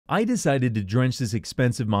I decided to drench this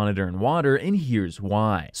expensive monitor in water, and here's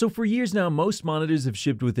why. So for years now, most monitors have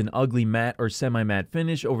shipped with an ugly matte or semi-matte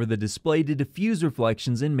finish over the display to diffuse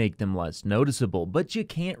reflections and make them less noticeable, but you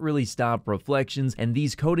can't really stop reflections, and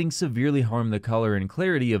these coatings severely harm the color and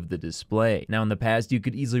clarity of the display. Now in the past, you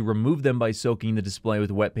could easily remove them by soaking the display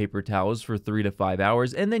with wet paper towels for 3 to 5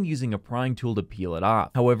 hours and then using a prying tool to peel it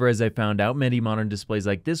off. However, as I found out, many modern displays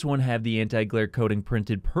like this one have the anti-glare coating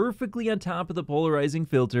printed perfectly on top of the polarizing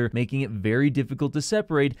filter, making it very difficult to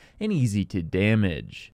separate and easy to damage.